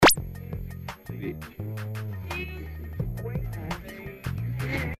Man,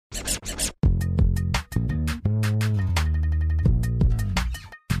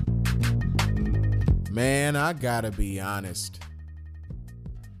 I gotta be honest.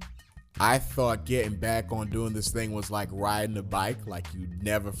 I thought getting back on doing this thing was like riding a bike, like you'd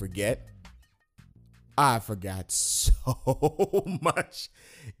never forget. I forgot so much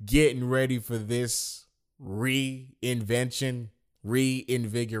getting ready for this reinvention,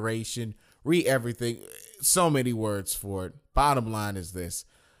 reinvigoration, everything. So many words for it. Bottom line is this.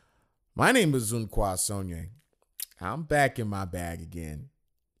 My name is Zunqua Sonye. I'm back in my bag again.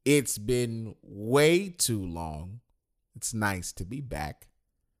 It's been way too long. It's nice to be back.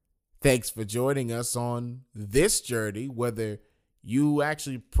 Thanks for joining us on this journey, whether you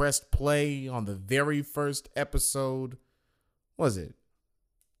actually pressed play on the very first episode, was it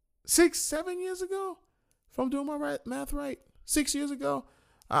 7 years ago? If I'm doing my math right, 6 years ago.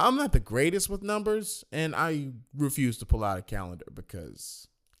 I'm not the greatest with numbers, and I refuse to pull out a calendar because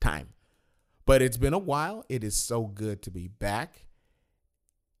time. But it's been a while. It is so good to be back.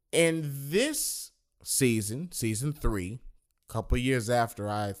 And this season 3, a couple years after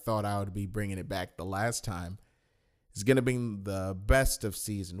I thought I would be bringing it back the last time, is going to be the best of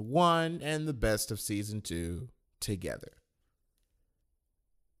season 1 and the best of season 2 together.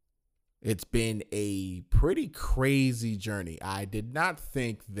 It's been a pretty crazy journey. I did not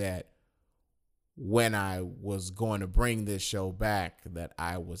think that when I was going to bring this show back that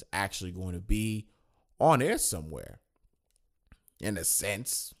I was actually going to be on air somewhere. In a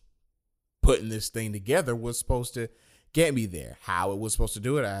sense, putting this thing together was supposed to get me there. How it was supposed to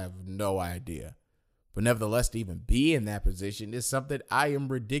do it, I have no idea. But nevertheless, to even be in that position is something I am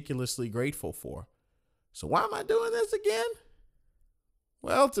ridiculously grateful for. So why am I doing this again?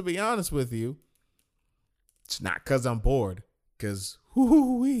 Well, to be honest with you, it's not because I'm bored, because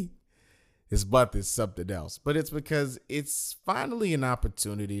it's something else. But it's because it's finally an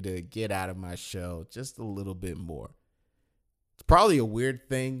opportunity to get out of my shell just a little bit more. It's probably a weird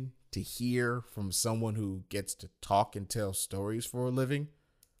thing to hear from someone who gets to talk and tell stories for a living.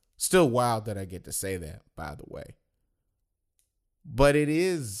 Still wild that I get to say that, by the way. But it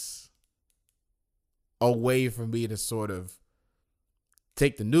is a way for me to sort of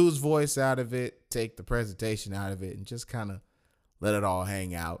take the news voice out of it, take the presentation out of it, and just kind of let it all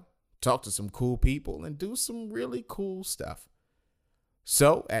hang out, talk to some cool people, and do some really cool stuff.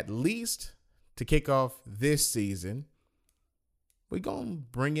 So, at least to kick off this season, we're going to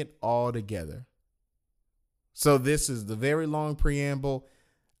bring it all together. So this is the very long preamble,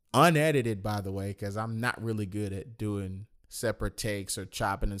 unedited, by the way, because I'm not really good at doing separate takes or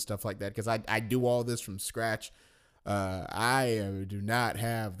chopping and stuff like that, because I do all this from scratch. I do not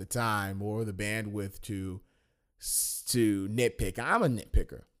have the time or the bandwidth to nitpick. I'm a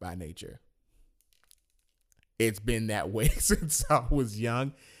nitpicker by nature. It's been that way since I was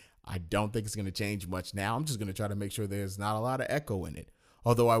young. I don't think it's going to change much now. I'm just going to try to make sure there's not a lot of echo in it.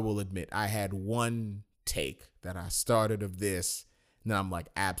 Although I will admit, I had one take that I started of this, and then I'm like,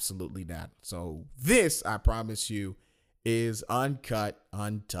 absolutely not. So this, I promise you, is uncut,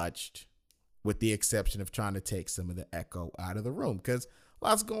 untouched, with the exception of trying to take some of the echo out of the room, because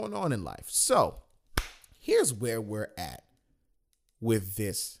lots going on in life. So here's where we're at with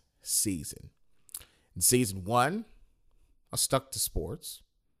this season. In season 1, I stuck to sports.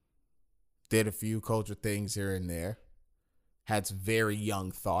 Did a few culture things here and there. Had some very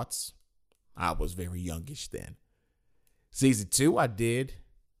young thoughts. I was very youngish then. Season 2, I did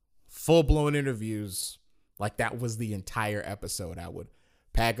full-blown interviews. Like that was the entire episode. I would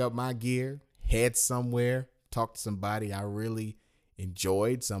pack up my gear, head somewhere, talk to somebody I really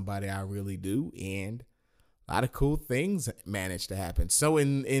enjoyed, somebody I really do, and a lot of cool things managed to happen. So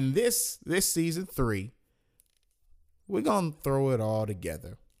in this season 3, we're going to throw it all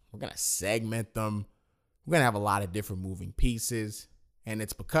together. We're going to segment them. We're going to have a lot of different moving pieces. And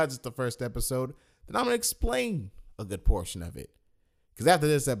it's because it's the first episode that I'm going to explain a good portion of it. Because after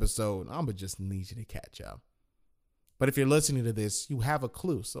this episode, I'm going to just need you to catch up. But if you're listening to this, you have a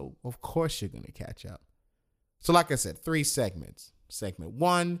clue. So, of course, you're going to catch up. So, like I said, 3 segments. Segment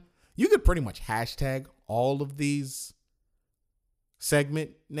 1, you could pretty much hashtag all of these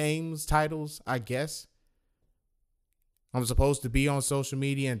segment names, titles, I guess. I'm supposed to be on social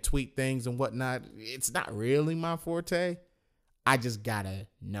media and tweet things and whatnot. It's not really my forte. I just gotta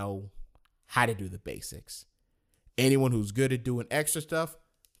know how to do the basics. Anyone who's good at doing extra stuff,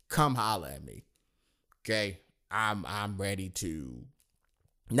 come holla at me. Okay? I'm ready to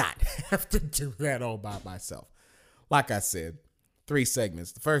not have to do that all by myself. Like I said, 3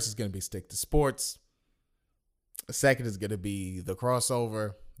 segments. The first is going to be stick to sports. The second is going to be the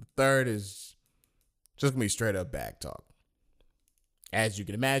crossover. The third is Just gonna be straight up bag talk. As you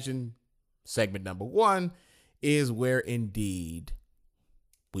can imagine, segment number 1 is where indeed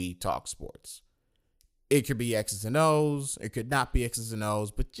we talk sports. It could be X's and O's. It could not be X's and O's,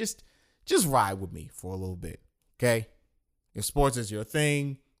 but just ride with me for a little bit, okay? If sports is your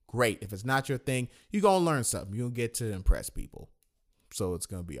thing, great. If it's not your thing, you're going to learn something. You'll get to impress people. So it's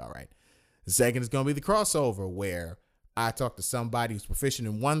going to be all right. The second is going to be the crossover, where I talk to somebody who's proficient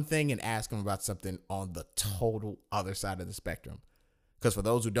in one thing and ask them about something on the total other side of the spectrum. Because for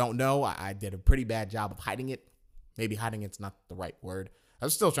those who don't know, I did a pretty bad job of hiding it. Maybe hiding it's not the right word. I'm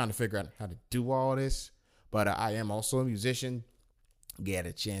still trying to figure out how to do all this. But I am also a musician. Get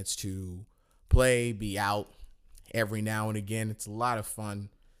a chance to play, be out every now and again. It's a lot of fun.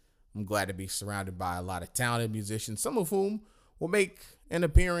 I'm glad to be surrounded by a lot of talented musicians, some of whom will make an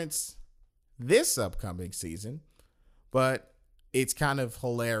appearance this upcoming season. But it's kind of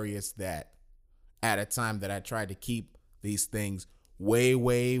hilarious that at a time that I tried to keep these things way,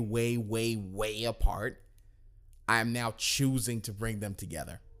 way, way, way, way apart, I'm now choosing to bring them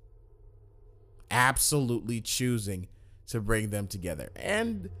together. Absolutely choosing to bring them together.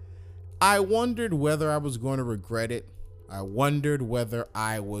 And I wondered whether I was going to regret it. I wondered whether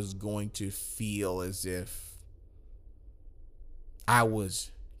I was going to feel as if I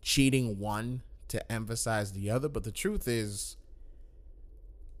was cheating one to emphasize the other. But the truth is,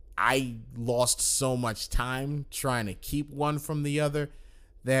 I lost so much time trying to keep one from the other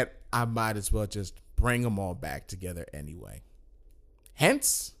that I might as well just bring them all back together anyway.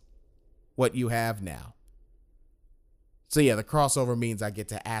 Hence, what you have now. So yeah, the crossover means I get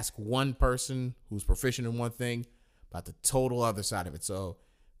to ask one person who's proficient in one thing about the total other side of it. So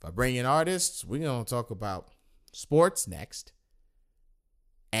if I bring in artists, we're going to talk about sports next.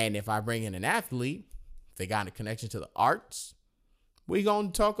 And if I bring in an athlete, if they got a connection to the arts, we're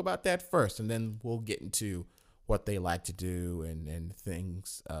going to talk about that first. And then we'll get into what they like to do and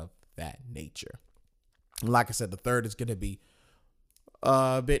things of that nature. Like I said, the third is going to be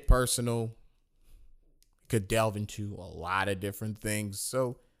a bit personal. Could delve into a lot of different things.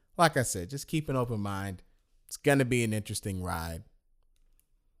 So, like I said, just keep an open mind. It's going to be an interesting ride.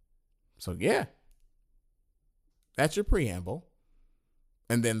 So, yeah. That's your preamble.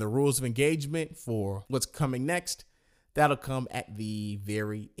 And then the rules of engagement for what's coming next, that'll come at the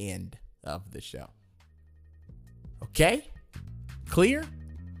very end of the show. Okay? Clear?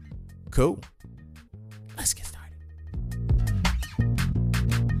 Cool. Let's get started.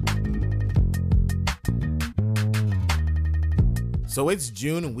 So it's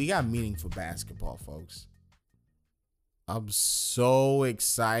June and we got meaningful basketball, folks. I'm so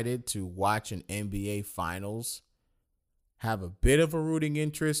excited to watch an NBA Finals, have a bit of a rooting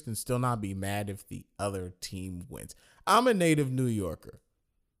interest, and still not be mad if the other team wins. I'm a native New Yorker,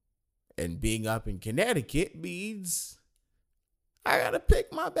 and being up in Connecticut means I gotta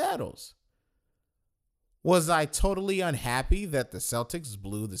pick my battles. Was I totally unhappy that the Celtics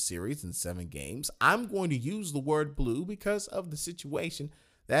blew the series in 7 games? I'm going to use the word blew because of the situation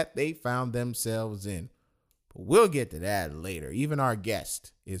that they found themselves in. But we'll get to that later. Even our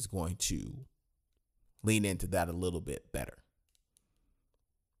guest is going to lean into that a little bit better.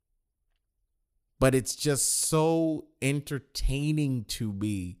 But it's just so entertaining to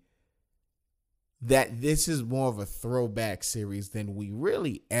me that this is more of a throwback series than we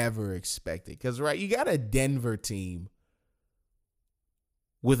really ever expected. Because, right, you got a Denver team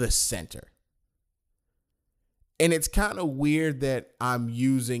with a center. And it's kind of weird that I'm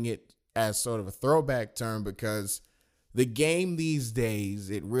using it as sort of a throwback term because the game these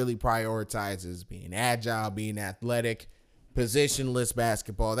days, it really prioritizes being agile, being athletic, positionless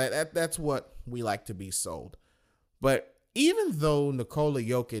basketball. That's what we like to be sold. But even though Nikola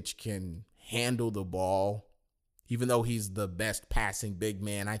Jokic can handle the ball, even though he's the best passing big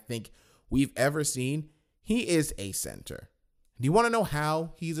man I think we've ever seen, he is a center. Do you want to know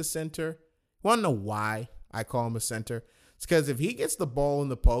how he's a center? You want to know why I call him a center? It's because if he gets the ball in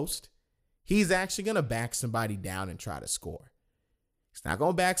the post, he's actually going to back somebody down and try to score. He's not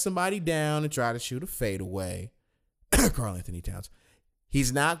going to back somebody down and try to shoot a fadeaway. Karl Anthony Towns.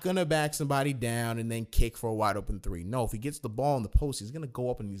 He's not going to back somebody down and then kick for a wide open 3. No, if he gets the ball in the post, he's going to go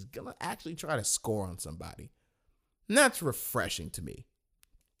up and he's going to actually try to score on somebody. And that's refreshing to me.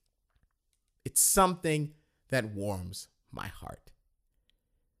 It's something that warms my heart.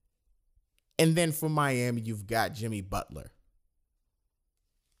 And then for Miami, you've got Jimmy Butler,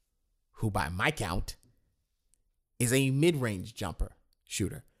 who by my count is a mid-range jumper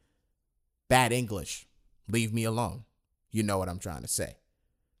shooter. Bad English. Leave me alone. You know what I'm trying to say.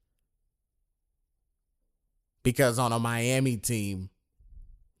 Because on a Miami team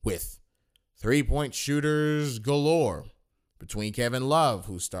with 3-point shooters galore between Kevin Love,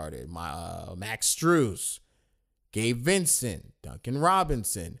 who started, Max Strus, Gabe Vincent, Duncan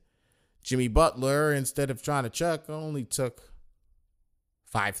Robinson. Jimmy Butler, instead of trying to chuck, only took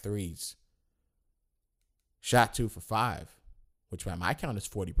 5 threes. Shot 2 for 5, which by my count is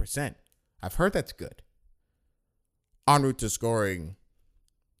 40%. I've heard that's good. En route to scoring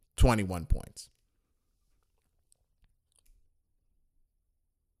 21 points.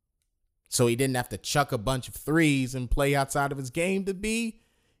 So he didn't have to chuck a bunch of threes and play outside of his game to be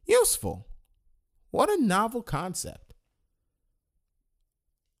useful. What a novel concept.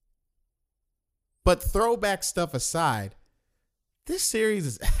 But throwback stuff aside, this series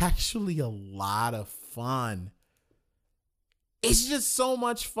is actually a lot of fun. It's just so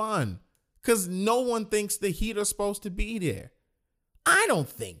much fun because no one thinks the Heat are supposed to be there. I don't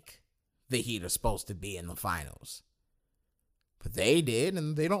think the Heat are supposed to be in the finals. But they did,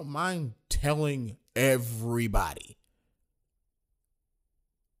 and they don't mind telling everybody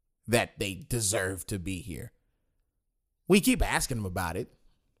that they deserve to be here. We keep asking them about it.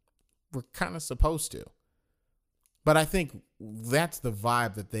 We're kind of supposed to. But I think that's the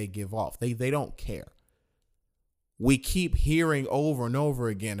vibe that they give off. They don't care. We keep hearing over and over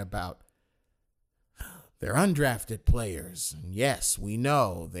again about their undrafted players. And yes, we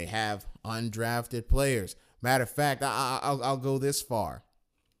know they have undrafted players. Matter of fact, I'll go this far.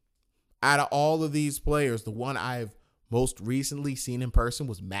 Out of all of these players, the one I've most recently seen in person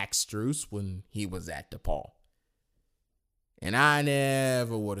was Max Strus when he was at DePaul. And I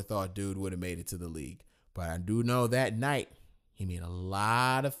never would have thought dude would have made it to the league. But I do know that night he made a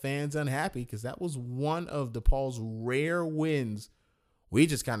lot of fans unhappy because that was one of DePaul's rare wins. We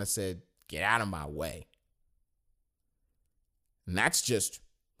just kind of said, get out of my way. And that's just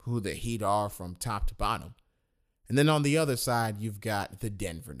who the Heat are from top to bottom. And then on the other side, you've got the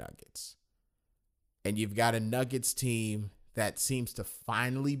Denver Nuggets. And you've got a Nuggets team that seems to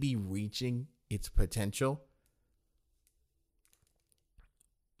finally be reaching its potential.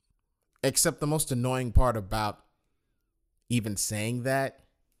 Except the most annoying part about even saying that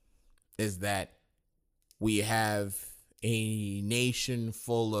is that we have a nation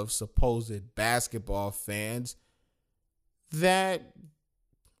full of supposed basketball fans that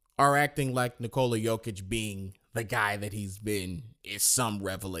are acting like Nikola Jokic being the guy that he's been is some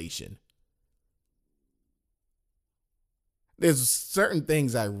revelation. There's certain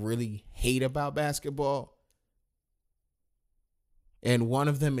things I really hate about basketball. And one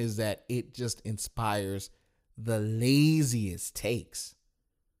of them is that it just inspires the laziest takes.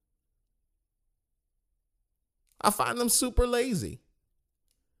 I find them super lazy.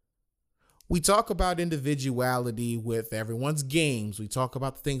 We talk about individuality with everyone's games. We talk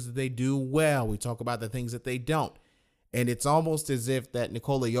about the things that they do well. We talk about the things that they don't. And it's almost as if that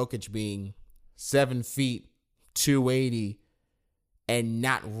Nikola Jokic being 7 feet, 280, and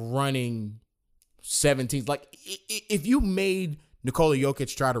not running 17s. Like, if you made Nikola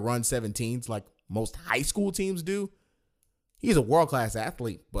Jokic try to run 17s like most high school teams do, he's a world-class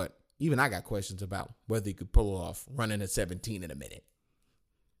athlete, but even I got questions about whether he could pull off running a 17 in a minute.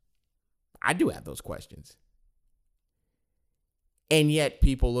 I do have those questions. And yet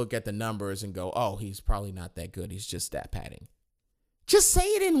people look at the numbers and go, oh, he's probably not that good. He's just stat padding. Just say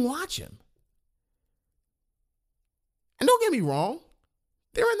you didn't watch him. And don't get me wrong.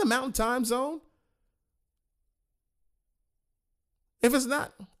 They're in the Mountain Time Zone. If it's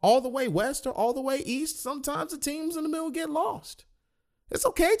not all the way west or all the way east, sometimes the teams in the middle get lost. It's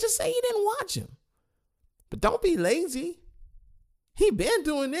okay. Just say you didn't watch him. But don't be lazy. He been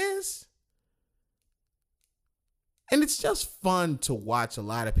doing this. And it's just fun to watch a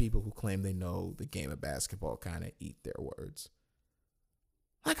lot of people who claim they know the game of basketball kind of eat their words.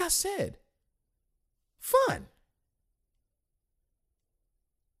 Like I said, fun.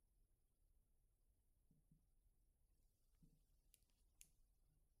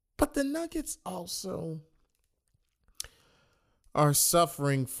 But the Nuggets also are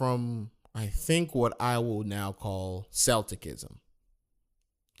suffering from, I think, what I will now call Celticism.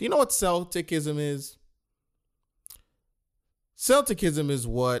 Do you know what Celticism is? Celticism is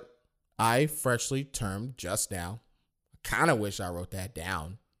what I freshly termed just now. I kind of wish I wrote that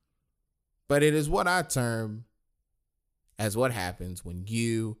down. But it is what I term as what happens when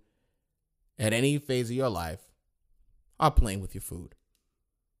you, at any phase of your life, are playing with your food.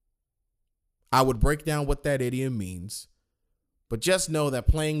 I would break down what that idiom means, but just know that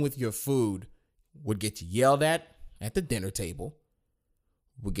playing with your food would get you yelled at the dinner table,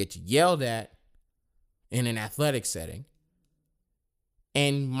 would get you yelled at in an athletic setting,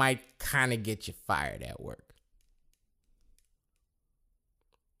 and might kind of get you fired at work.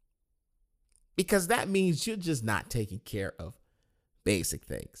 because that means you're just not taking care of basic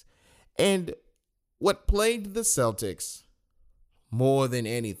things. And what plagued the Celtics more than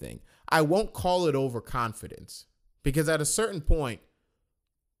anything, I won't call it overconfidence, because at a certain point,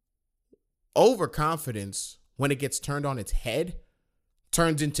 overconfidence, when it gets turned on its head,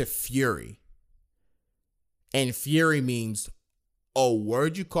 turns into fury. And fury means, oh,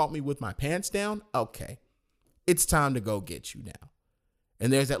 word, you caught me with my pants down? Okay, it's time to go get you now.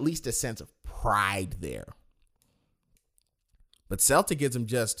 And there's at least a sense of pride there. But Celticism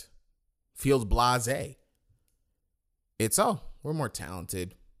just feels blasé. It's, oh, we're more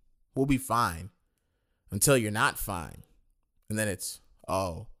talented. We'll be fine. Until you're not fine. And then it's,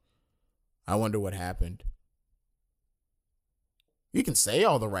 oh, I wonder what happened. You can say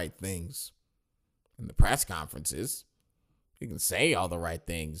all the right things in the press conferences. You can say all the right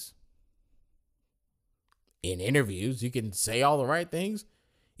things in interviews. You can say all the right things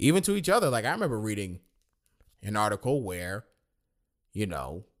even to each other. Like, I remember reading an article where,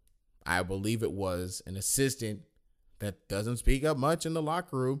 I believe it was an assistant that doesn't speak up much in the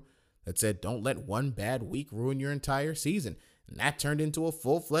locker room that said, don't let one bad week ruin your entire season. And that turned into a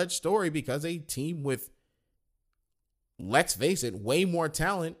full-fledged story because a team with, let's face it, way more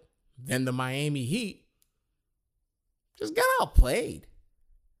talent than the Miami Heat just got outplayed.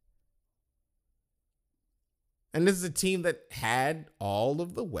 And this is a team that had all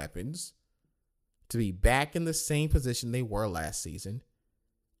of the weapons to be back in the same position they were last season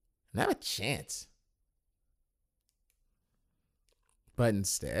and have a chance. But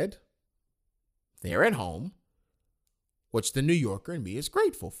instead, they're at home, which the New Yorker in me is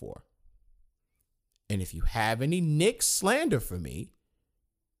grateful for. And if you have any Knicks slander for me,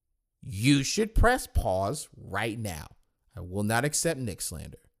 you should press pause right now. I will not accept Knicks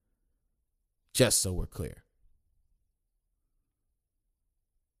slander. Just so we're clear.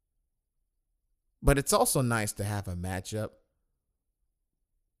 But it's also nice to have a matchup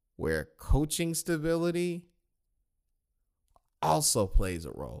where coaching stability also plays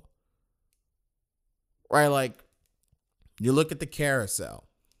a role. Right? Like, you look at the carousel,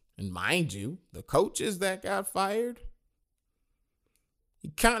 and mind you, the coaches that got fired,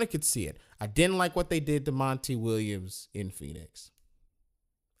 you kind of could see it. I didn't like what they did to Monty Williams in Phoenix.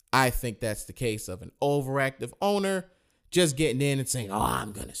 I think that's the case of an overactive owner just getting in and saying, oh,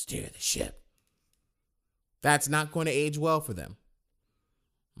 I'm going to steer the ship. That's not going to age well for them.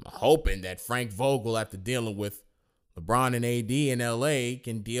 I'm hoping that Frank Vogel, after dealing with LeBron and AD in LA,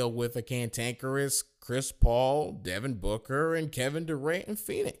 can deal with a cantankerous Chris Paul, Devin Booker, and Kevin Durant in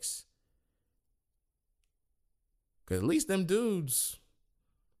Phoenix. Because at least them dudes,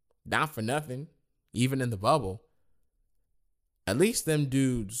 not for nothing, even in the bubble, at least them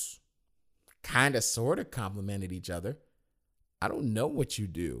dudes kind of sort of complimented each other. I don't know what you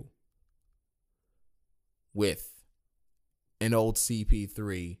do with an old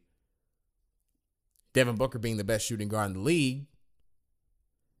CP3, Devin Booker being the best shooting guard in the league,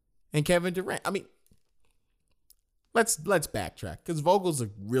 and Kevin Durant. I mean, let's backtrack, because Vogel's a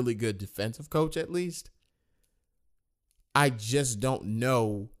really good defensive coach, at least. I just don't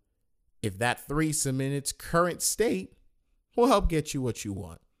know if that threesome in its current state will help get you what you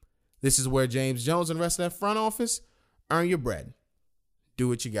want. This is where James Jones and the rest of that front office earn your bread. Do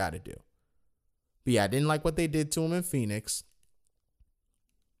what you got to do. But yeah, I didn't like what they did to him in Phoenix.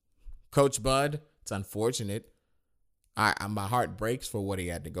 Coach Bud, it's unfortunate. My heart breaks for what he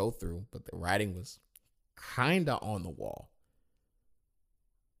had to go through, but the writing was kind of on the wall.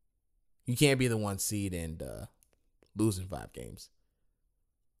 You can't be the 1 seed and losing 5 games.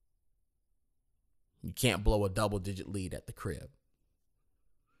 You can't blow a double-digit lead at the crib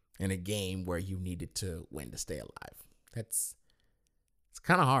in a game where you needed to win to stay alive. It's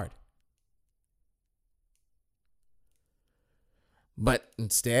kind of hard. But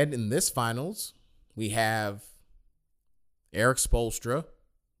instead, in this finals, we have Eric Spoelstra,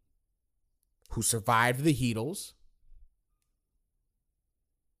 who survived the Heatles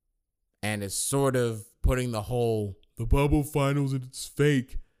and is sort of putting the bubble finals, it's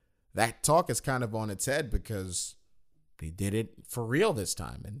fake. That talk is kind of on its head because they did it for real this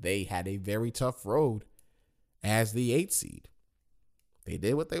time, and they had a very tough road as the 8th seed. They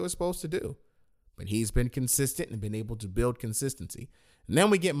did what they were supposed to do. But he's been consistent and been able to build consistency. And then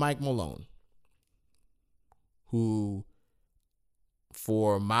we get Mike Malone, who,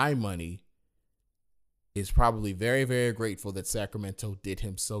 for my money, is probably very, very grateful that Sacramento did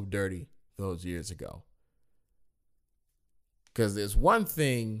him so dirty those years ago. Because there's one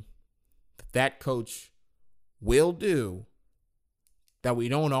thing that coach will do that we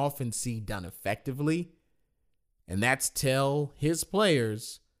don't often see done effectively, and that's tell his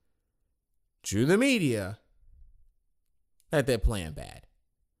players, to the media that they're playing bad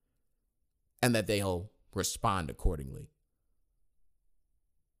and that they'll respond accordingly.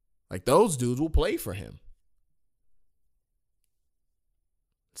 Like, those dudes will play for him.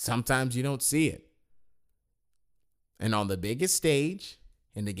 Sometimes you don't see it. And on the biggest stage,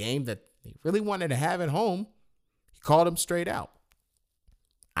 in the game that they really wanted to have at home, he called him straight out.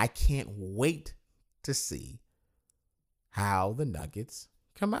 I can't wait to see how the Nuggets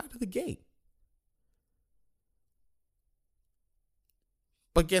come out of the gate.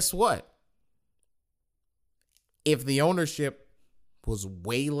 But guess what? If the ownership was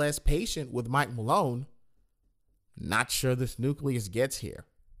way less patient with Mike Malone, not sure this nucleus gets here.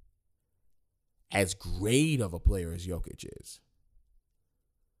 As great of a player as Jokic is,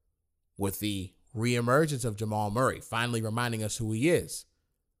 with the reemergence of Jamal Murray finally reminding us who he is.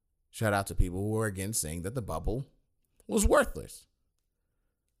 Shout out to people who were again saying that the bubble was worthless.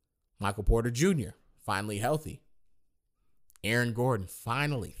 Michael Porter Jr. finally healthy. Aaron Gordon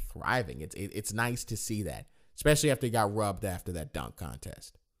finally thriving. It's nice to see that, especially after he got rubbed after that dunk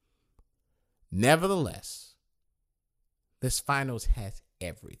contest. Nevertheless, this finals has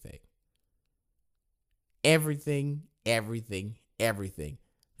everything. Everything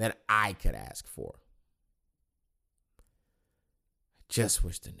that I could ask for. I just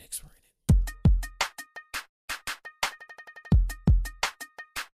wish the Knicks were in it.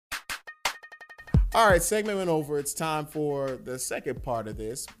 All right, segment went over. It's time for the second part of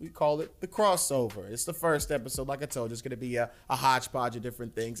this. We call it the crossover. It's the first episode. Like I told you, it's going to be a hodgepodge of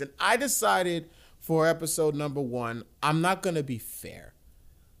different things. And I decided for episode number 1, I'm not going to be fair.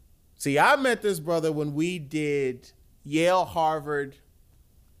 See, I met this brother when we did Yale-Harvard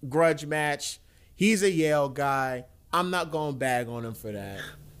grudge match. He's a Yale guy. I'm not going to bag on him for that.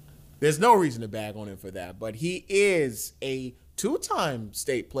 There's no reason to bag on him for that. But he is a 2-time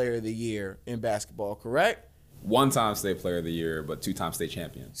state player of the year in basketball, correct? 1-time state player of the year, but 2-time state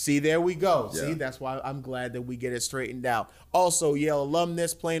champion. See, there we go. Yeah. See, that's why I'm glad that we get it straightened out. Also, Yale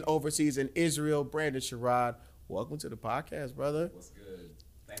alumnus playing overseas in Israel, Brandon Sherrod. Welcome to the podcast, brother. What's good?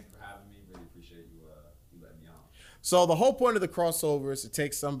 Thanks for having me. Really appreciate you letting me on. So the whole point of the crossover is to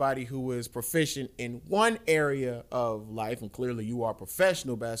take somebody who is proficient in one area of life, and clearly you are a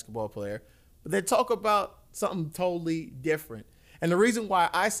professional basketball player, but then talk about something totally different. And the reason why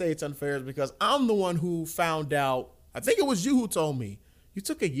I say it's unfair is because I'm the one who found out, I think it was you who told me, you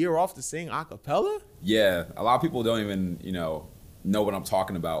took a year off to sing a cappella? Yeah, a lot of people don't even, know what I'm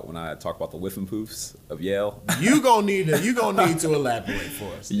talking about when I talk about the whiff and poofs of Yale. You gonna need to elaborate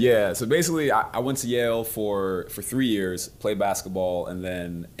for us. Yeah, so basically I went to Yale for 3 years, played basketball, and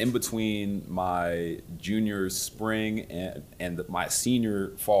then in between my junior spring and my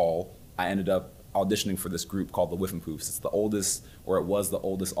senior fall, I ended up auditioning for this group called the Whiff and Poofs. It's the oldest, or it was the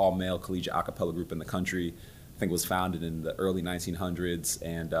oldest all-male collegiate a cappella group in the country. I think it was founded in the early 1900s,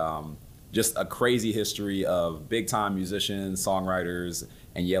 and just a crazy history of big-time musicians, songwriters,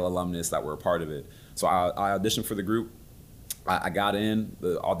 and Yale alumnus that were a part of it. So I auditioned for the group. I got in.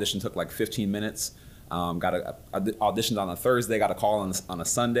 The audition took like 15 minutes. I auditioned on a Thursday, got a call on a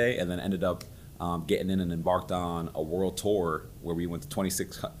Sunday, and then ended up getting in and embarked on a world tour where we went to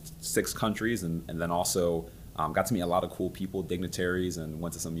 26 countries, and then also got to meet a lot of cool people, dignitaries, and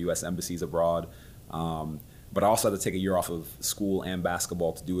went to some U.S. embassies abroad. But I also had to take a year off of school and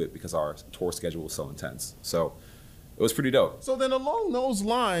basketball to do it because our tour schedule was so intense. So it was pretty dope. So then along those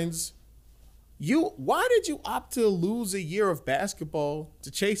lines, why did you opt to lose a year of basketball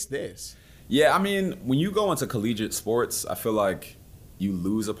to chase this? Yeah, I mean, when you go into collegiate sports, I feel like you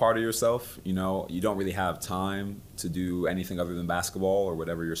lose a part of yourself. You don't really have time to do anything other than basketball or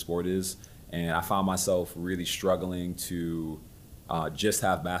whatever your sport is. And I found myself really struggling to just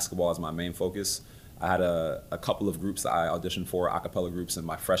have basketball as my main focus. I had a couple of groups that I auditioned for, a cappella groups in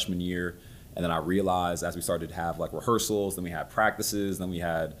my freshman year. And then I realized as we started to have like rehearsals, then we had practices, then we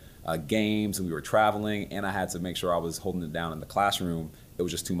had games, and we were traveling, and I had to make sure I was holding it down in the classroom. It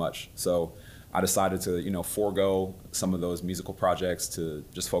was just too much. So I decided to, forego some of those musical projects to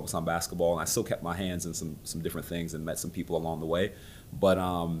just focus on basketball. And I still kept my hands in some different things and met some people along the way. But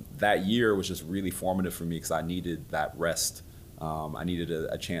that year was just really formative for me because I needed that rest. I needed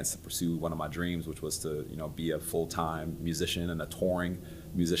a chance to pursue one of my dreams, which was to, be a full-time musician and a touring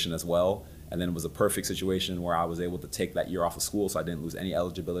musician as well. And then it was a perfect situation where I was able to take that year off of school, so I didn't lose any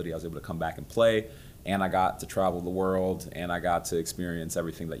eligibility. I was able to come back and play, and I got to travel the world, and I got to experience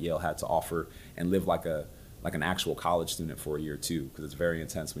everything that Yale had to offer and live like an actual college student for a year too, because it's very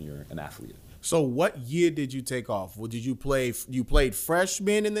intense when you're an athlete. So what year did you take off? Well, did you play? You played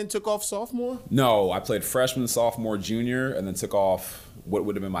freshman and then took off sophomore? No, I played freshman, sophomore, junior, and then took off what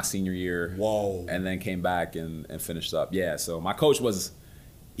would have been my senior year. Whoa! And then came back and finished up. Yeah. So my coach was,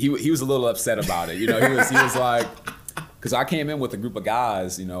 he was a little upset about it. You know, he was like, because I came in with a group of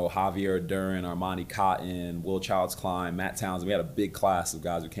guys. You know, Javier Duran, Armani Cotton, Will Childs Klein, Matt Townsend. We had a big class of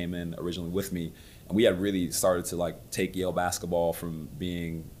guys who came in originally with me, and we had really started to like take Yale basketball from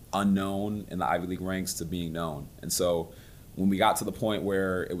being unknown in the Ivy League ranks to being known. And so when we got to the point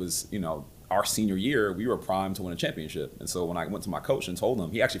where it was, you know, our senior year, we were primed to win a championship. And so when I went to my coach and told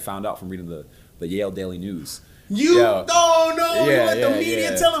him, he actually found out from reading the Yale Daily News. You don't know. You let the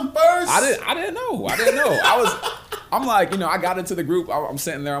media tell him first. I didn't know. I'm like, you know, I got into the group. I'm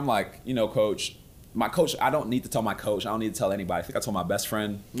sitting there. I'm like, you know, coach, my coach, I don't need to tell my coach. I don't need to tell anybody. I think I told my best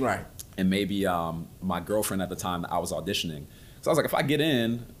friend. Right. And maybe my girlfriend at the time that I was auditioning. So I was like, if I get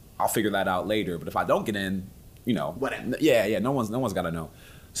in, I'll figure that out later. But if I don't get in, you know, whatever. Yeah. No one's got to know.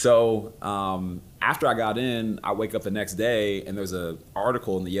 So after I got in, I wake up the next day and there's an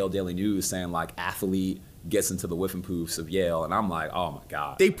article in the Yale Daily News saying like athlete gets into the whiff and poofs of Yale, and I'm like, oh my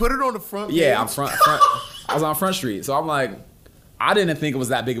god. They put it on the front. Yeah, page? I'm front. I was on Front Street, so I'm like, I didn't think it was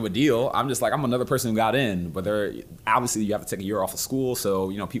that big of a deal. I'm just like, I'm another person who got in, but obviously you have to take a year off of school,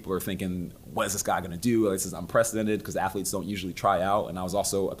 so you know people are thinking, what is this guy gonna do? This is unprecedented because athletes don't usually try out, and I was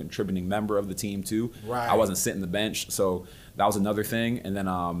also a contributing member of the team too. Right. I wasn't sitting the bench, so that was another thing. And then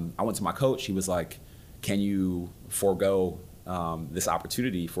I went to my coach. He was like, can you forego this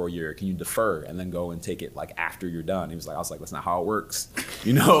opportunity for a year? Can you defer and then go and take it like after you're done? He was like, I was like, that's not how it works.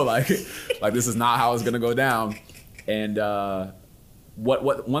 You know, like this is not how it's gonna go down. And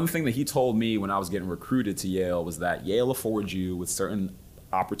what one thing that he told me when I was getting recruited to Yale was that Yale affords you with certain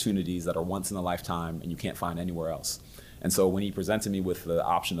opportunities that are once in a lifetime and you can't find anywhere else. And so when he presented me with the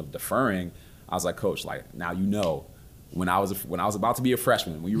option of deferring, I was like, coach, like now you know, when I was about to be a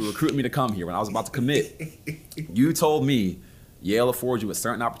freshman, when you were recruiting me to come here, when I was about to commit, you told me Yale affords you with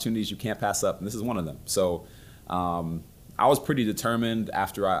certain opportunities you can't pass up, and this is one of them. So I was pretty determined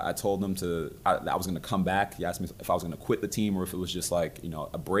after I told them I was going to come back. He asked me if I was going to quit the team or if it was just like, you know,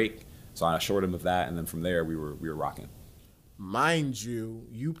 a break. So I assured him of that, and then from there we were rocking. Mind you,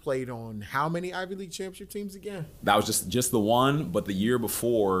 you played on how many Ivy League championship teams again? That was just the one, but the year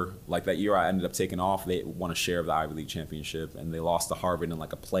before, like that year I ended up taking off, they won a share of the Ivy League championship, and they lost to Harvard in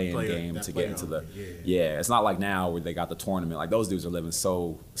like a play-in game to get into the yeah. It's not like now where they got the tournament. Like those dudes are living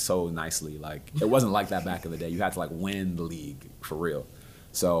so nicely. Like it wasn't like that back in the day. You had to like win the league for real.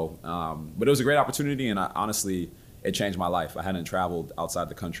 So, but it was a great opportunity, and honestly, it changed my life. I hadn't traveled outside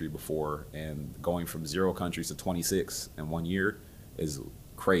the country before, and going from 0 countries to 26 in 1 year is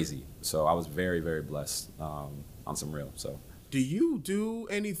crazy. So I was very, very blessed on some real. So, do you do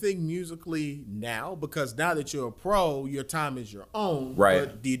anything musically now? Because now that you're a pro, your time is your own. Right.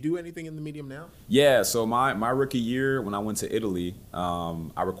 But do you do anything in the medium now? Yeah. So my rookie year, when I went to Italy,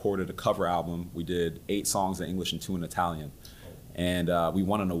 I recorded a cover album. We did 8 songs in English and 2 in Italian. And we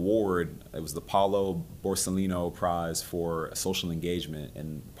won an award. It was the Paolo Borsellino Prize for Social Engagement.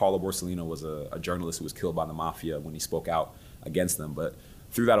 And Paolo Borsellino was a journalist who was killed by the mafia when he spoke out against them. But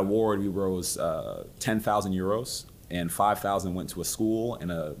through that award, we rose 10,000 euros, and 5,000 went to a school in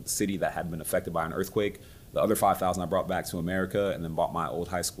a city that had been affected by an earthquake. The other 5,000 I brought back to America, and then bought my old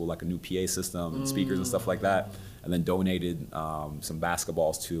high school like a new PA system and speakers and stuff like that. And then donated some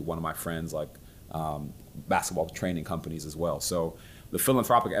basketballs to one of my friends, like basketball training companies as well. So the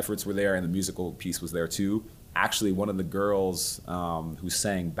philanthropic efforts were there, and the musical piece was there too. Actually, one of the girls who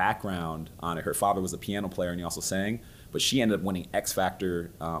sang background on it, her father was a piano player and he also sang, but she ended up winning X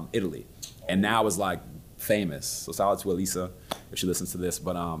Factor Italy, and now is like famous. So shout out to Elisa if she listens to this,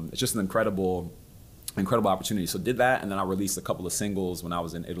 but it's just an incredible opportunity. So did that, and then I released a couple of singles when I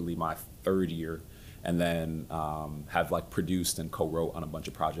was in Italy my 3rd year, and then have like produced and co-wrote on a bunch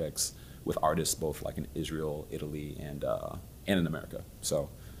of projects with artists both like in Israel, Italy, and in America. So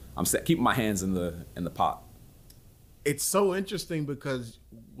I'm keeping my hands in the pot. It's so interesting because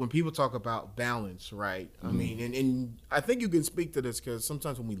when people talk about balance, right? I mean, and I think you can speak to this because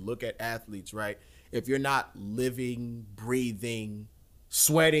sometimes when we look at athletes, right, if you're not living, breathing,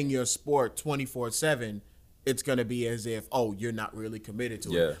 sweating your sport 24/7, it's going to be as if, oh, you're not really committed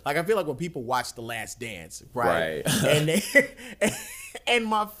to it. Like I feel like when people watch The Last Dance, right? And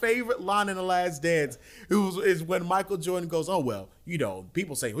my favorite line in The Last Dance is when Michael Jordan goes, oh, well, you know,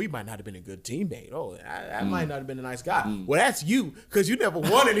 people say, well, he might not have been a good teammate. Oh, I might not have been a nice guy. Well, that's you because you never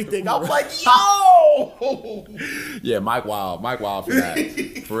won anything. I'm like, yo! Yeah, Mike Wild for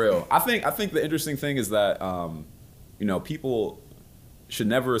that. For real. I think the interesting thing is that, you know, people should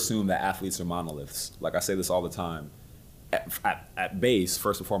never assume that athletes are monoliths. Like I say this all the time. At base,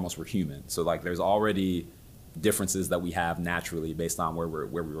 first and foremost, we're human. So like there's already differences that we have naturally based on where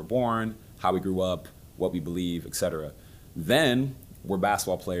we were born, how we grew up, what we believe, etc. Then we're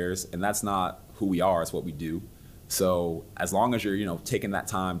basketball players, and that's not who we are, it's what we do. So as long as you're, taking that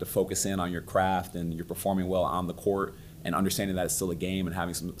time to focus in on your craft and you're performing well on the court and understanding that it's still a game and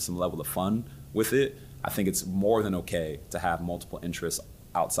having some level of fun with it, I think it's more than okay to have multiple interests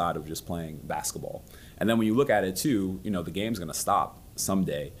outside of just playing basketball. And then when you look at it too, the game's gonna stop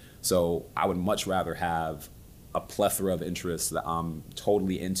someday. So I would much rather have a plethora of interests that I'm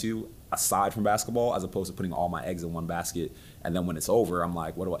totally into aside from basketball, as opposed to putting all my eggs in one basket. And then when it's over, I'm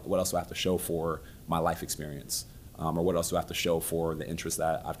like, what else do I have to show for my life experience? Or what else do I have to show for the interests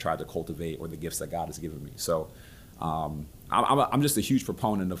that I've tried to cultivate or the gifts that God has given me? So I'm just a huge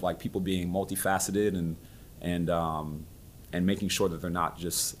proponent of like people being multifaceted and making sure that they're not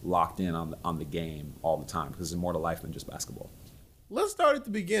just locked in on the game all the time, because there's more to life than just basketball. Let's start at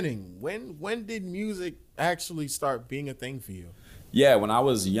the beginning. When did music actually start being a thing for you? Yeah, when I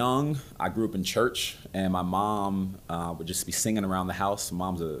was young, I grew up in church, and my mom would just be singing around the house. My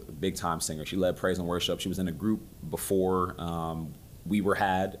mom's a big-time singer. She led praise and worship. She was in a group before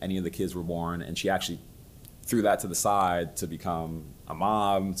any of the kids were born, and she actually threw that to the side to become a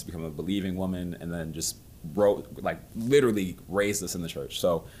mom, to become a believing woman, and then just literally raised us in the church.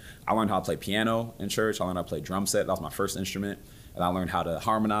 So I learned how to play piano in church. I learned how to play drum set. That was my first instrument. And I learned how to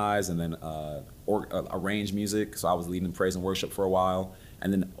harmonize and then arrange music. So I was leading praise and worship for a while.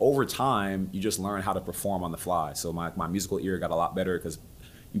 And then over time, you just learn how to perform on the fly. So my musical ear got a lot better, because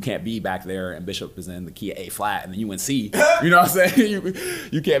you can't be back there and Bishop is in the key of A flat and then you in C. You know what I'm saying?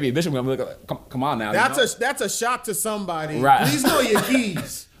 You can't be a Bishop. I'm like, come on now. That's a shot to somebody. Right. Please know your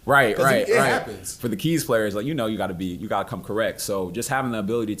keys. Right. It happens. For the keys players, you gotta come correct. So just having the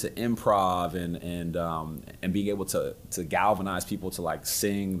ability to improv and being able to galvanize people to like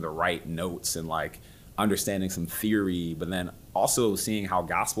sing the right notes and like understanding some theory, but then also seeing how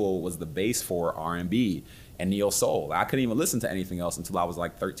gospel was the base for R&B and neo soul. I couldn't even listen to anything else until I was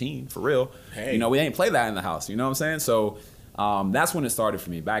like 13, for real. Hey. We didn't play that in the house. You know what I'm saying? So that's when it started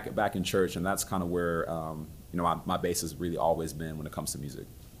for me, back in church, and that's kind of where my base has really always been when it comes to music.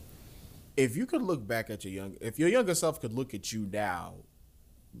 If you could look back at if your younger self could look at you now,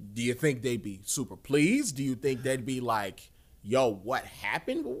 do you think they'd be super pleased? Do you think they'd be like, yo, what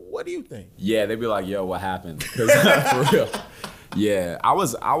happened? What do you think? Yeah, they'd be like, yo, what happened? 'Cause, for real. Yeah,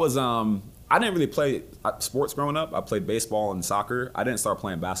 I didn't really play sports growing up. I played baseball and soccer. I didn't start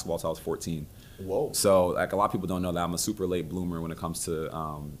playing basketball until I was 14. Whoa. So like a lot of people don't know that I'm a super late bloomer when it comes to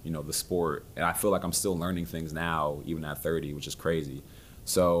the sport, and I feel like I'm still learning things now, even at 30, which is crazy.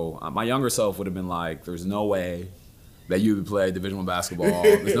 So my younger self would have been like, there's no way that you would play Division I basketball.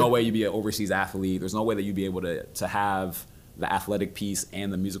 There's no way you'd be an overseas athlete. There's no way that you'd be able to have the athletic piece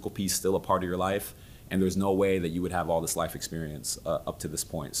and the musical piece still a part of your life. And there's no way that you would have all this life experience up to this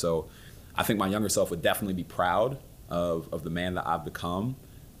point. So I think my younger self would definitely be proud of the man that I've become.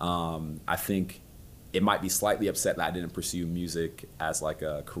 I think it might be slightly upset that I didn't pursue music as like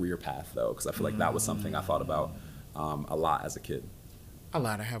a career path, though, because I feel like that was something I thought about a lot as a kid. I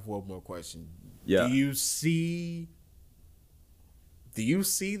lied. I have one more question. Yeah. Do you see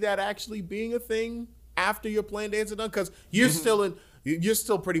that actually being a thing after your playing days are done? Because you're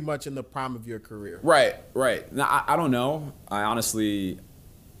still pretty much in the prime of your career. Right. Now, I don't know. I honestly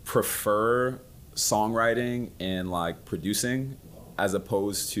prefer songwriting and like producing as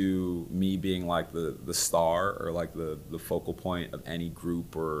opposed to me being like the star or like the focal point of any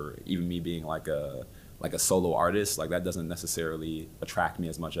group, or even me being like a solo artist. Like that doesn't necessarily attract me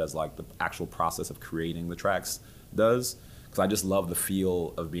as much as like the actual process of creating the tracks does, because I just love the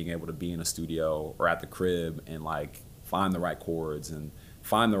feel of being able to be in a studio or at the crib and like find the right chords and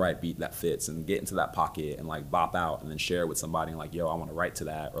find the right beat that fits and get into that pocket and like bop out and then share it with somebody and like, yo, I want to write to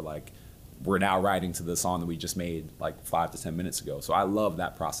that, or like we're now writing to the song that we just made like 5 to 10 minutes ago. So I love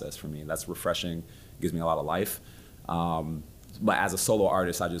that process. For me, that's refreshing, gives me a lot of life. But as a solo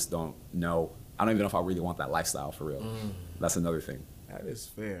artist, I just don't know. I don't even know if I really want that lifestyle for real. That's another thing. That is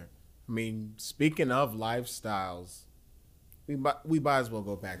fair. I mean, speaking of lifestyles, we might as well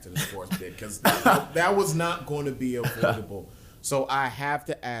go back to the sports bit, because that was not going to be avoidable. So I have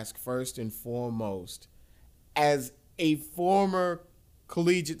to ask first and foremost, as a former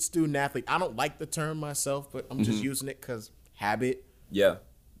collegiate student athlete, I don't like the term myself, but I'm just using it because habit. Yeah.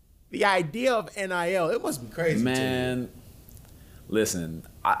 The idea of NIL, it must be crazy. Man, listen,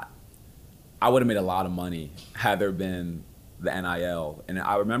 I would have made a lot of money had there been the NIL. And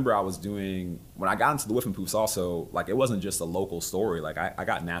I remember I was doing, when I got into the Whiffing Poops also, like it wasn't just a local story. Like I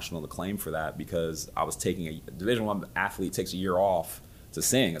got national acclaim for that because I was taking a Division I athlete takes a year off to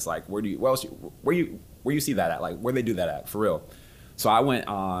sing. It's like, where you see that at? Like where they do that at, for real? So I went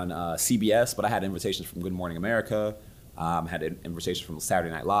on CBS, but I had invitations from Good Morning America. Had invitations from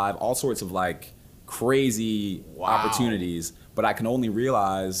Saturday Night Live, all sorts of like crazy opportunities. But I can only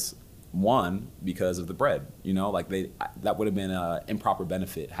realize one because of the bread. You know, like that would have been an improper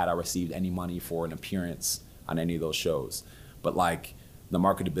benefit had I received any money for an appearance on any of those shows. But like the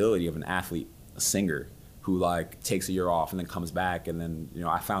marketability of an athlete, a singer who like takes a year off and then comes back, and then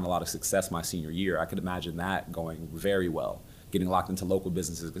I found a lot of success my senior year. I could imagine that going very well, getting locked into local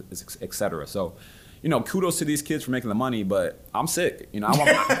businesses, et cetera. So, kudos to these kids for making the money, but I'm sick.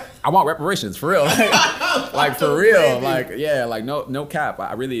 I want reparations for real. Like for real. Like, yeah, like no cap.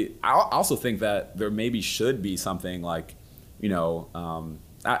 I also think that there maybe should be something like, that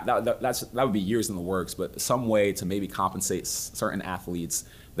would be years in the works, but some way to maybe compensate certain athletes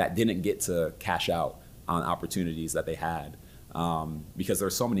that didn't get to cash out on opportunities that they had. Because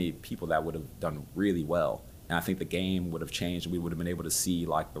there's so many people that would have done really well. And I think the game would have changed, and we would have been able to see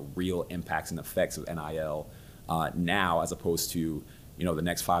like the real impacts and effects of NIL now, as opposed to, the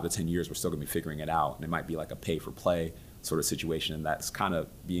next 5 to 10 years, we're still gonna be figuring it out. And it might be like a pay for play sort of situation. And that's kind of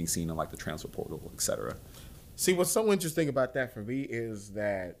being seen in like the transfer portal, et cetera. See, what's so interesting about that for me is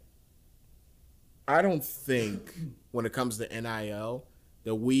that I don't think when it comes to NIL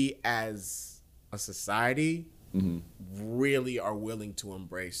that we as a society really are willing to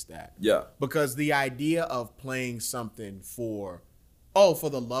embrace that. Yeah. Because the idea of playing something for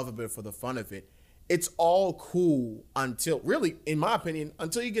the love of it, for the fun of it, it's all cool until, really, in my opinion,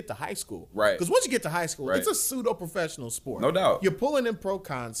 until you get to high school. Right. Because once you get to high school, right. It's a pseudo-professional sport. No doubt. You're pulling in pro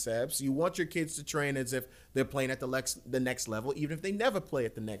concepts. You want your kids to train as if they're playing at the next level, even if they never play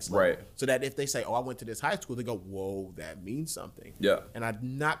at the next level. Right. So that if they say, I went to this high school, they go, whoa, that means something. Yeah. And I'm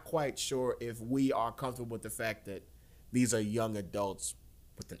not quite sure if we are comfortable with the fact that these are young adults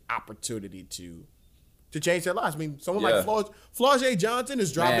with an opportunity to change their lives. I mean, someone like Flau'jae Johnson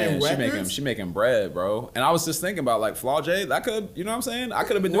is dropping records. She making bread, bro. And I was just thinking about like Flau'jae, that could, you know what I'm saying? I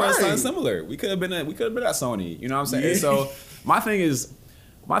could have been doing something similar. We could have been at Sony, you know what I'm saying? Yeah. So my thing is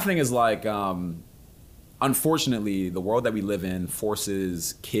like, unfortunately, the world that we live in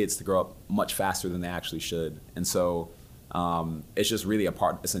forces kids to grow up much faster than they actually should. And so it's just really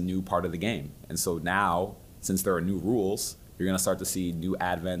it's a new part of the game. And so now, since there are new rules, you're gonna start to see new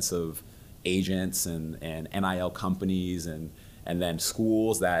advents of agents and NIL companies and then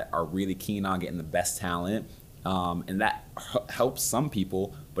schools that are really keen on getting the best talent. And that helps some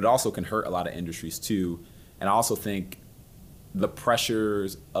people, but it also can hurt a lot of industries too. And I also think the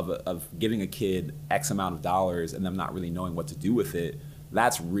pressures of giving a kid X amount of dollars and them not really knowing what to do with it,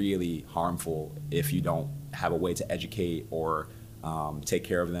 that's really harmful if you don't have a way to educate or take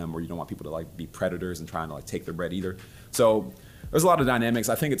care of them, or you don't want people to like be predators and trying to like take their bread either. So there's a lot of dynamics.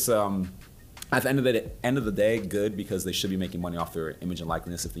 I think it's at the end of the day, good, because they should be making money off their image and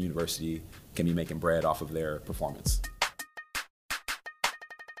likeness if the university can be making bread off of their performance.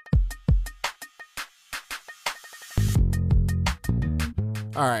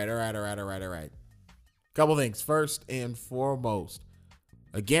 All right. Couple things. First and foremost,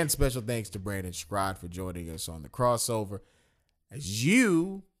 again, special thanks to Brandon Sherrod for joining us on the crossover. As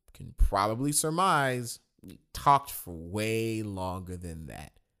you can probably surmise, we talked for way longer than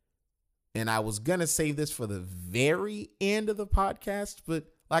that. And I was going to save this for the very end of the podcast, but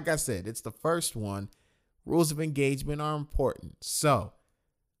like I said, it's the first one. Rules of engagement are important. So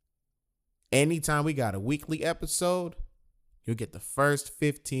anytime we got a weekly episode, you'll get the first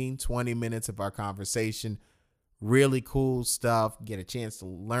 15, 20 minutes of our conversation. Really cool stuff. Get a chance to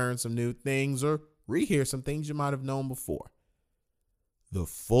learn some new things or rehear some things you might have known before. The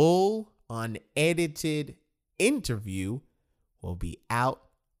full, unedited interview will be out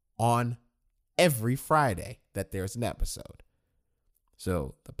on every Friday that there's an episode.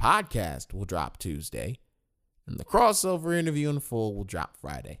 So the podcast will drop Tuesday, and the crossover interview in full will drop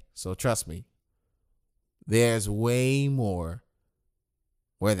Friday. So trust me, there's way more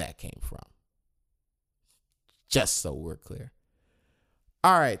where that came from. Just so we're clear.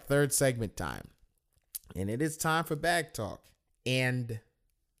 All right, third segment time. And it is time for Bag Talk. And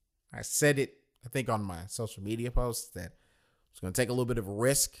I said it, I think, on my social media posts that I was going to take a little bit of a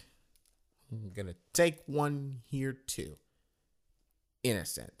risk. I'm going to take one here too, in a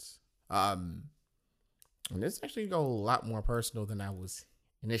sense. And this actually go a lot more personal than I was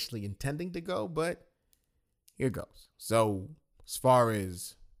initially intending to go, but here goes. So as far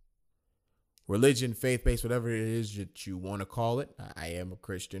as religion, faith-based, whatever it is that you want to call it. I am a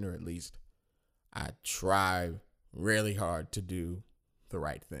Christian, or at least I try really hard to do the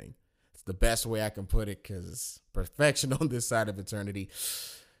right thing. It's the best way I can put it, because perfection on this side of eternity,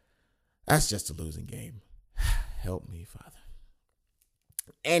 that's just a losing game. Help me, Father.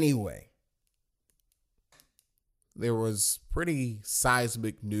 Anyway, there was pretty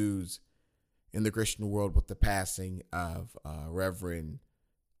seismic news in the Christian world with the passing of Reverend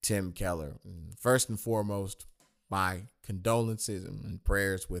Tim Keller. And first and foremost, my condolences and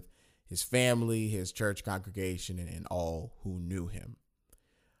prayers with his family, his church congregation, and all who knew him.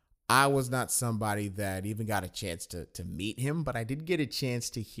 I was not somebody that even got a chance to meet him, but I did get a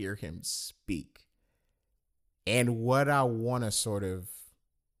chance to hear him speak. And what I want to sort of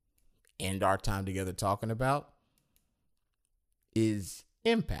end our time together talking about is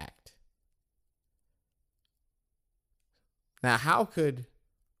impact. Now, how could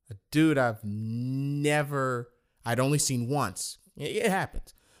a dude I'd only seen once, it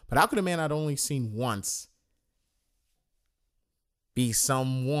happens, but how could a man I'd only seen once be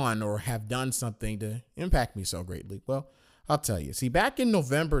someone or have done something to impact me so greatly? Well, I'll tell you. See, back in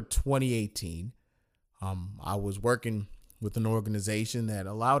November 2018, I was working with an organization that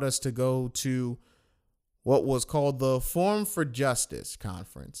allowed us to go to what was called the Forum for Justice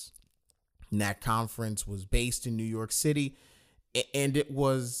conference. And that conference was based in New York City, and it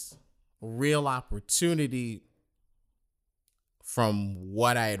was a real opportunity, from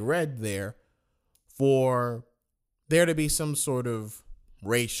what I had read there, for there to be some sort of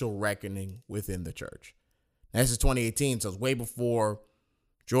racial reckoning within the church. Now, this is 2018, so it's way before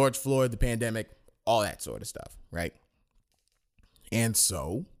George Floyd, the pandemic, all that sort of stuff, right? And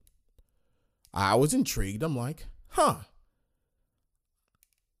so I was intrigued. I'm like,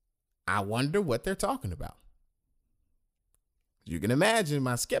 I wonder what they're talking about. You can imagine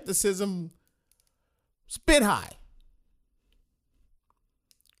my skepticism was a bit high.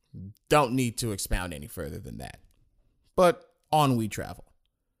 Don't need to expound any further than that. But on we travel.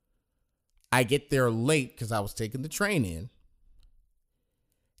 I get there late because I was taking the train in.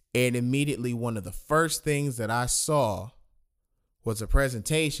 And immediately one of the first things that I saw was a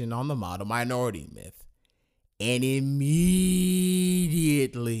presentation on the model minority myth. And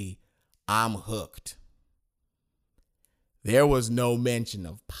immediately I'm hooked. There was no mention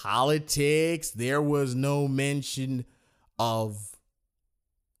of politics. There was no mention of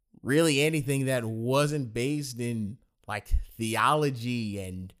really anything that wasn't based in like theology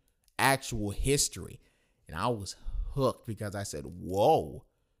and actual history. And I was hooked because I said, whoa,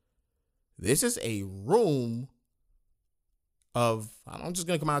 this is a room of, I'm just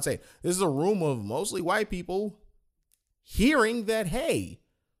going to come out and say, this is a room of mostly white people hearing that, hey,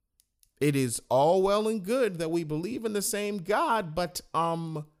 it is all well and good that we believe in the same God, but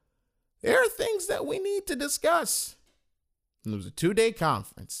there are things that we need to discuss. And it was a 2-day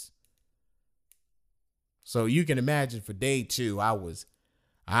conference. So you can imagine for day 2, I was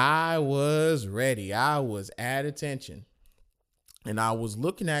ready. I was at attention. And I was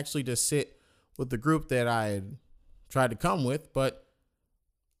looking actually to sit with the group that I had tried to come with, but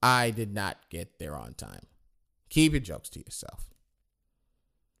I did not get there on time. Keep your jokes to yourself.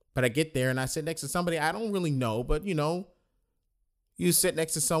 But I get there and I sit next to somebody I don't really know, but you sit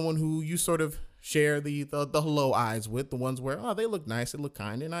next to someone who you sort of share the hello eyes with, the ones where, oh, they look nice, they look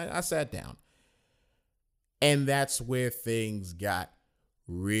kind. And I sat down. And that's where things got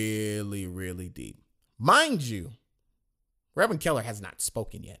really, really deep. Mind you, Reverend Keller has not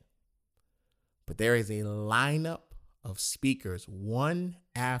spoken yet. But there is a lineup of speakers, one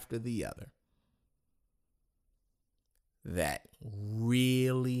after the other, that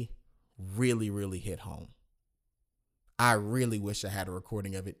really, really, really hit home. I really wish I had a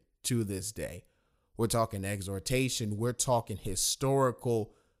recording of it to this day. We're talking exhortation. We're talking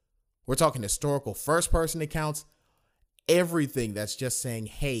historical first person accounts, everything that's just saying,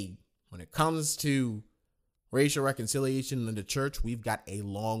 hey, when it comes to racial reconciliation in the church, we've got a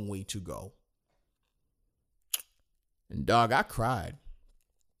long way to go. And dog, I cried.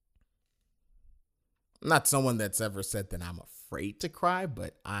 I'm not someone that's ever said that I'm afraid to cry,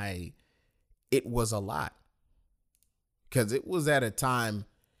 but it was a lot. Because it was at a time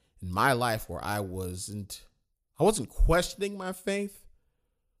in my life where I wasn't questioning my faith,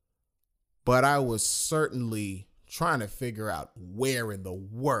 but I was certainly trying to figure out where in the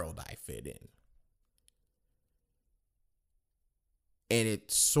world I fit in. And it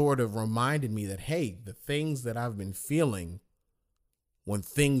sort of reminded me that, hey, the things that I've been feeling when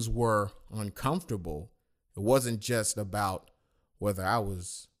things were uncomfortable, it wasn't just about whether I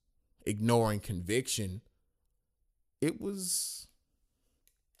was ignoring conviction. It was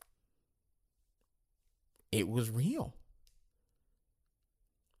it was real.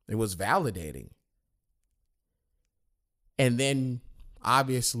 It was validating. And then,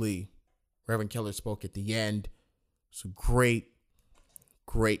 obviously, Reverend Keller spoke at the end. It's a great,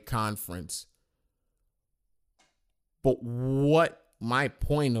 great conference. But what my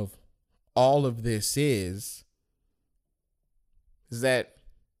point of all of this is that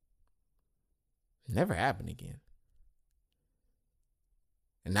it never happened again.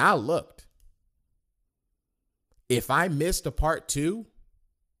 And I looked. If I missed a part 2,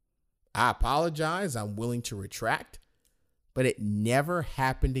 I apologize. I'm willing to retract. But it never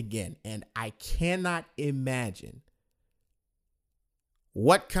happened again. And I cannot imagine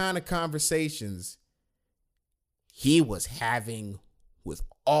what kind of conversations he was having with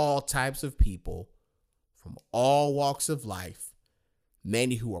all types of people from all walks of life,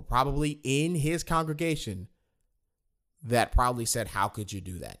 many who were probably in his congregation that probably said, "How could you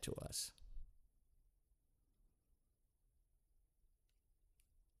do that to us?"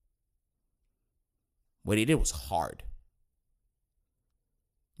 What he did was hard.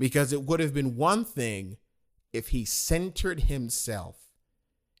 Because it would have been one thing if he centered himself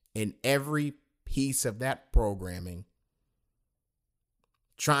in every piece of that programming,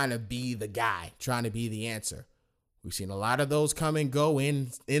 trying to be the guy, trying to be the answer. We've seen a lot of those come and go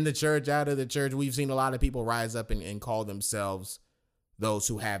in the church, out of the church. We've seen a lot of people rise up and call themselves those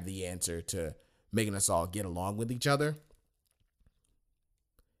who have the answer to making us all get along with each other.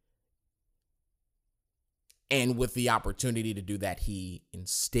 And with the opportunity to do that, he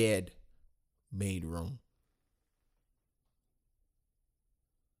instead made room.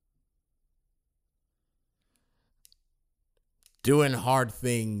 Doing hard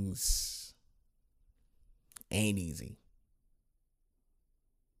things ain't easy.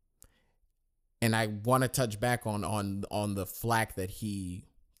 And I want to touch back on the flack that he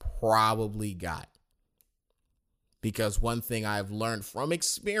probably got. Because one thing I've learned from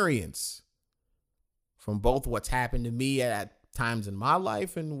experience, from both what's happened to me at times in my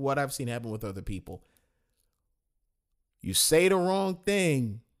life and what I've seen happen with other people, you say the wrong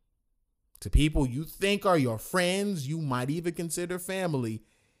thing to people you think are your friends, you might even consider family,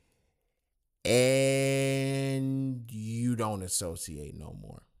 and you don't associate no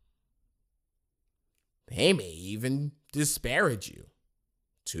more. They may even disparage you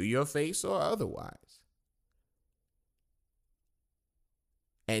to your face or otherwise.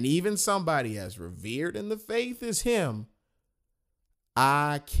 And even somebody as revered in the faith as him,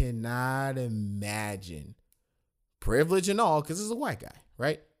 I cannot imagine, privilege and all, because he's a white guy,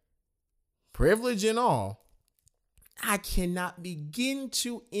 right? Privilege and all, I cannot begin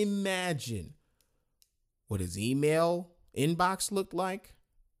to imagine what his email inbox looked like.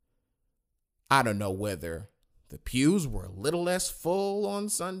 I don't know whether the pews were a little less full on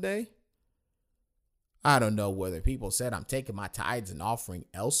Sunday. I don't know whether people said, "I'm taking my tithes and offering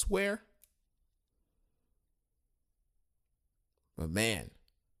elsewhere." But man,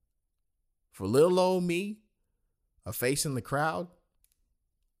 for little old me, a face in the crowd,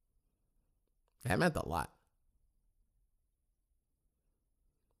 that meant a lot.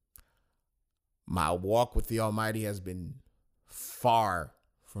 My walk with the Almighty has been far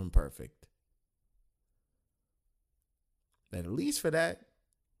from perfect. And at least for that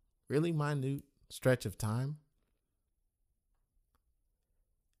really minute stretch of time,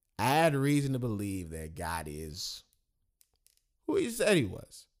 I had reason to believe that God is who he said he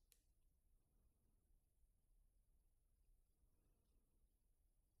was.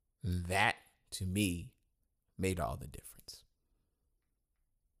 And that, to me, made all the difference.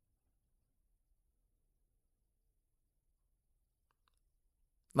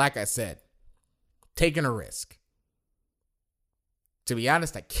 Like I said, taking a risk. To be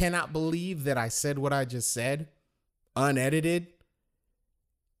honest, I cannot believe that I said what I just said, unedited.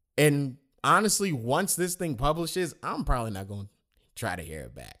 And honestly, once this thing publishes, I'm probably not going to try to hear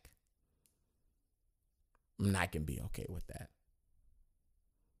it back. I'm not going to be okay with that.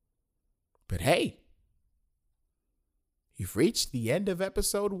 But hey, you've reached the end of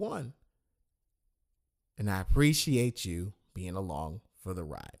episode 1. And I appreciate you being along for the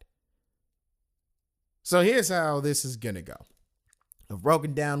ride. So here's how this is going to go. I've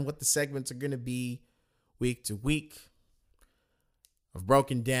broken down what the segments are going to be week to week. I've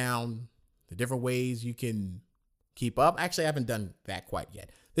broken down the different ways you can keep up. Actually, I haven't done that quite yet.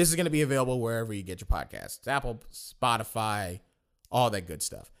 This is going to be available wherever you get your podcasts. Apple, Spotify, all that good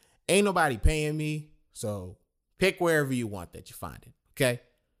stuff. Ain't nobody paying me, so pick wherever you want that you find it, okay?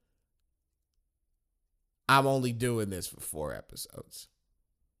 I'm only doing this for 4 episodes.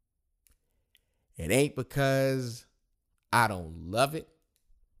 It ain't because I don't love it,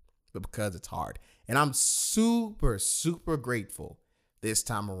 but because it's hard. And I'm super, super grateful this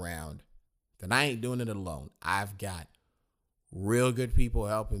time around that I ain't doing it alone. I've got real good people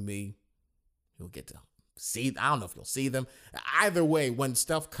helping me. You'll get to see, I don't know if you'll see them. Either way, when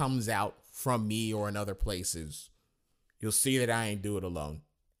stuff comes out from me or in other places, you'll see that I ain't do it alone.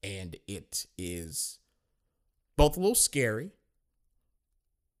 And it is both a little scary,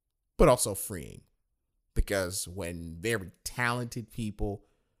 but also freeing. Because when very talented people,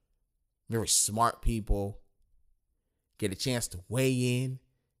 very smart people get a chance to weigh in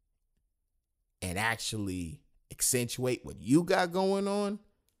and actually accentuate what you got going on,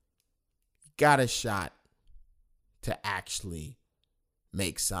 you got a shot to actually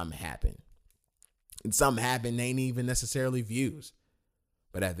make something happen. And something happen ain't even necessarily views,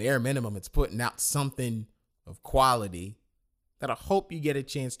 but at their minimum, it's putting out something of quality that I hope you get a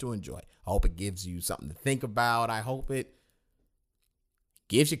chance to enjoy. I hope it gives you something to think about. I hope it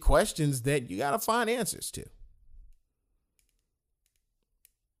gives you questions that you got to find answers to.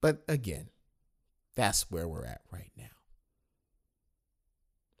 But again, that's where we're at right now.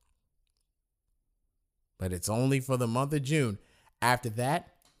 But it's only for the month of June. After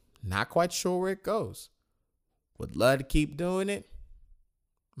that, not quite sure where it goes. Would love to keep doing it.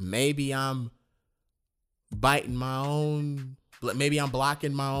 Maybe I'm blocking my own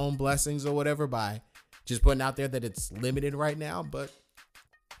blessings or whatever by just putting out there that it's limited right now. But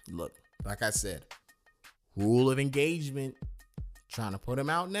look, like I said, rule of engagement, trying to put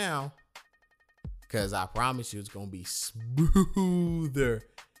them out now, because I promise you it's going to be smoother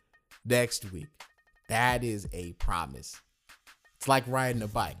next week. That is a promise. It's like riding a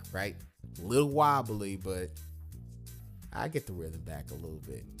bike, right? A little wobbly, but I get the rhythm back a little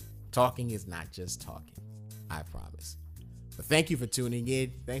bit. Talking is not just talking, I promise. But thank you for tuning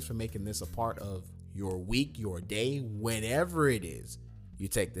in. Thanks for making this a part of your week, your day, whenever it is you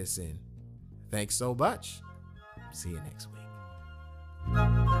take this in. Thanks so much. See you next week.